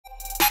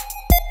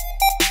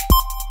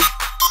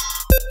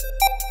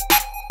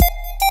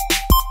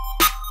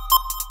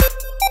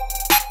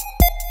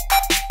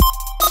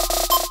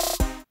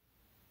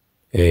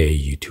Hey,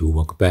 you two,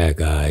 welcome back,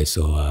 guys.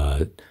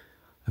 I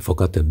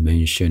forgot to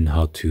mention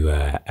how to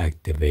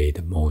activate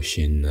the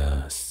motion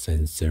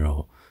sensor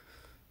or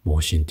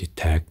motion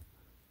detect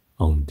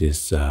on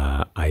this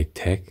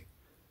iTEK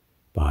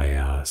by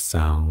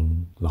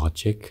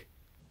SoundLogic.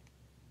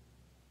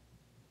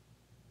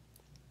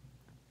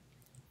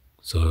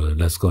 So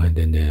let's go ahead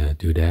and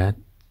do that.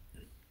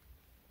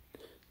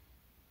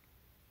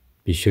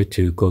 Be sure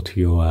to go to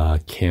your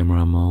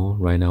camera mode.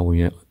 Right now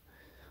we're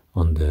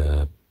on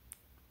the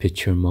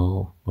picture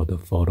mode or the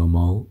photo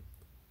mode.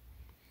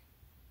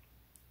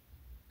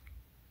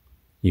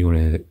 You want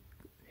to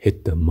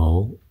hit the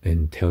mode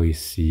until you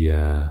see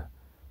a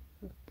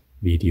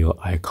video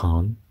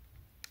icon.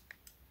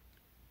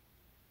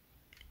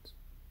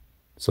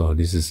 So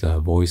this is a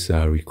voice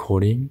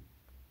recording.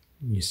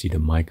 You see the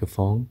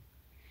microphone.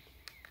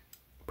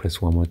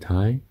 Press one more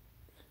time.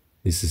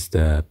 This is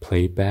the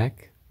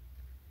playback.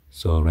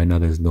 So right now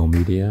there's no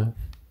media.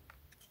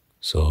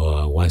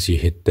 So once you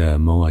hit the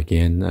mode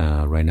again,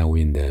 right now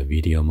we're in the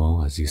video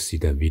mode, as you see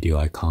the video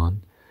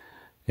icon.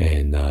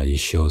 And it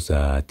shows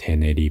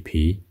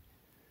 1080p.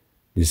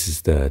 This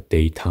is the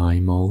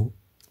daytime mode.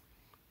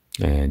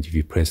 And if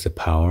you press the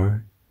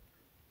power,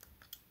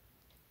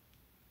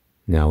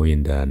 now we're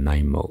in the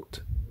night mode.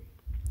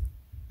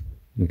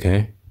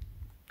 Okay.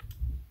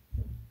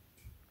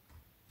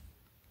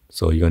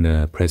 So you're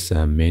gonna press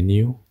a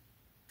menu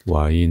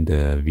while in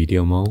the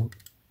video mode.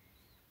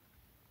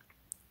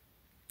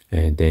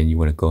 And then you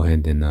wanna go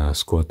ahead and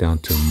scroll down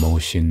to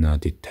motion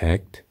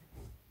detect.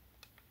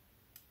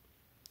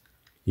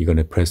 You're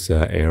gonna press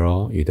the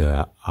arrow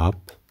either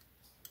up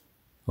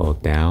or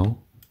down.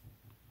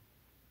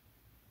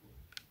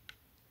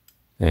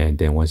 And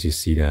then once you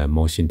see the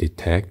motion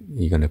detect,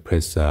 you're gonna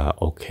press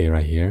OK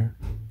right here.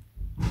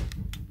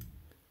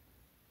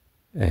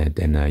 And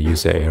then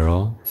use the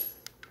arrow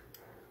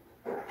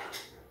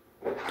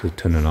to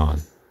turn it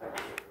on.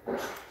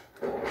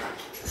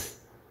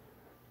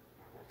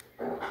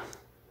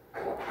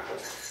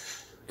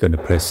 You're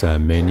gonna press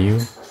menu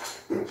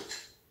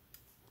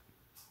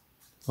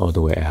all the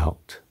way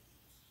out.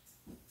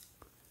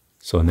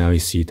 So now you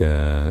see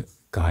the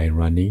guy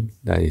running.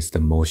 That is the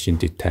motion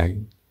detect.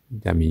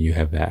 That means you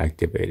have that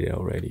activated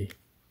already.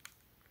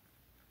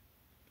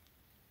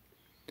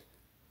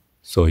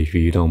 So if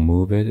you don't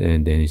move it,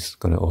 and then it's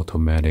gonna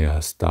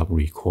automatically stop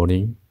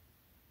recording.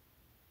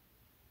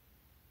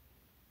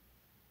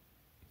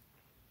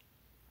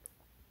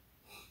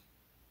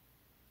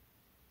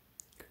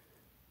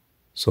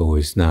 So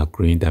it's not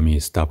green, that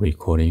means stop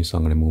recording. So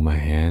I'm gonna move my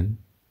hand.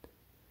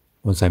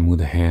 Once I move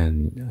the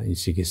hand,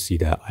 as you can see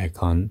the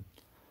icon,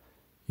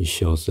 it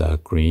shows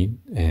green,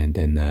 and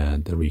then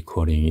the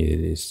recording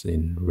is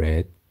in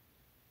red,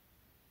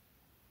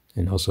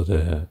 and also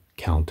the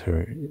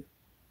counter.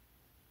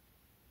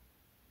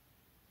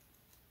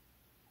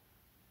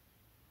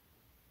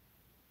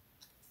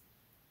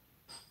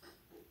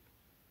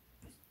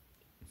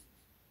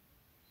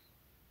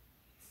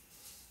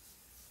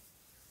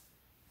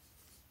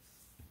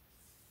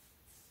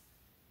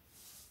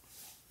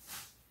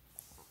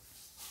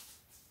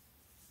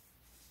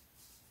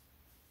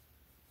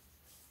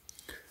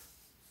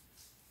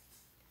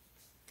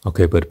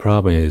 Okay, but the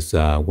problem is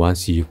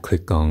once you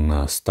click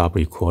on stop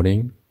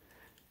recording,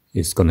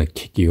 it's gonna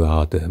kick you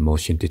out the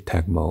motion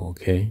detect mode,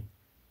 okay?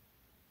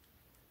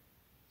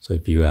 So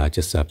if you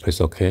just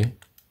press OK,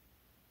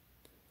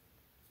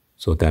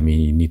 so that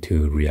means you need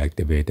to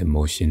reactivate the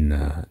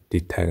motion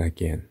detect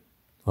again,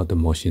 or the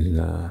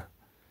motion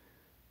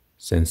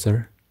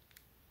sensor.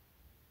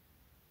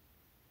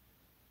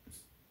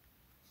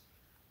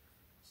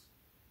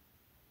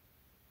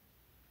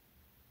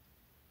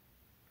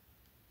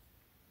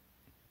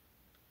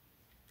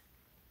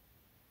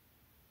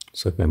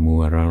 So if I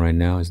move around right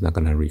now, it's not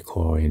gonna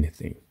record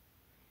anything.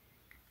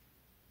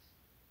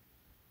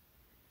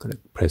 Gonna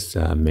press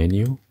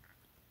menu,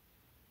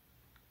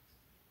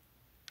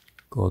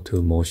 go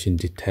to motion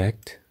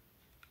detect,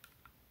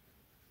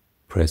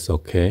 press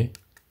OK,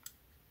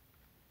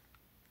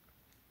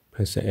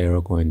 press the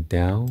arrow going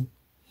down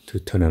to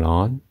turn it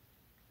on,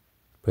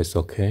 press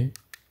OK.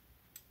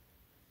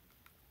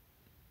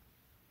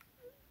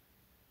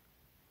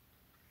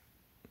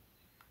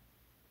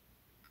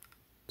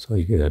 So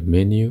you get a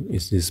menu,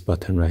 is this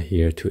button right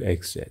here to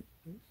exit.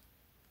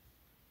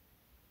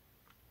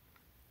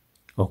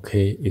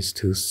 OK is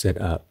to set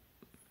up.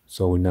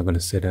 So we're not going to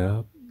set it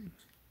up.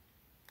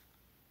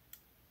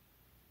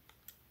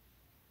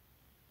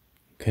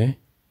 Okay,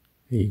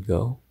 here you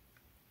go.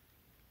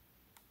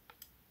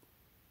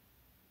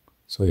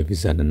 So if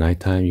it's at the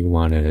nighttime, you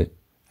want to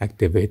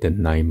activate the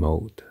night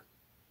mode.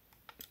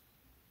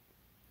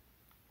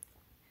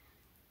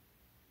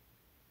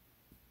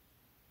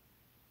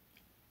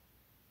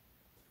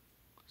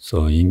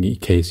 So in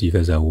case you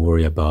guys are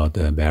worried about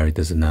the battery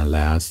does not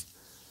last,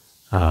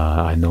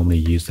 I normally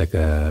use like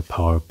a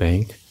power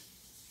bank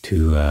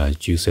to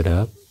juice it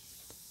up,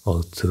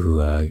 or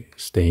to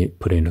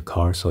put it in the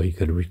car so you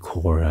could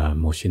record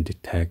motion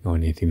detect or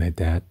anything like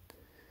that.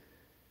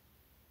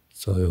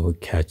 So it will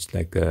catch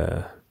like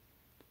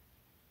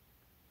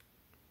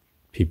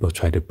people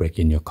try to break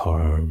in your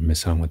car or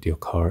mess around with your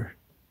car.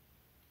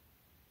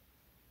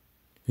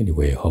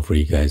 Anyway, hopefully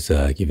you guys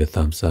give a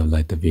thumbs up,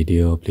 like the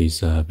video.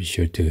 Please be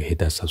sure to hit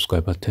that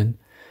subscribe button,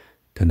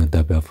 turn on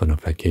that bell for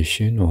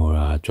notification,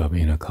 or drop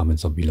me in the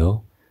comments down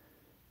below.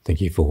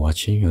 Thank you for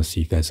watching. I'll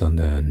see you guys on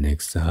the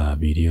next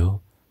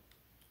video.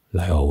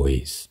 Like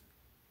always,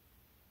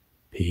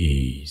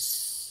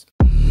 peace.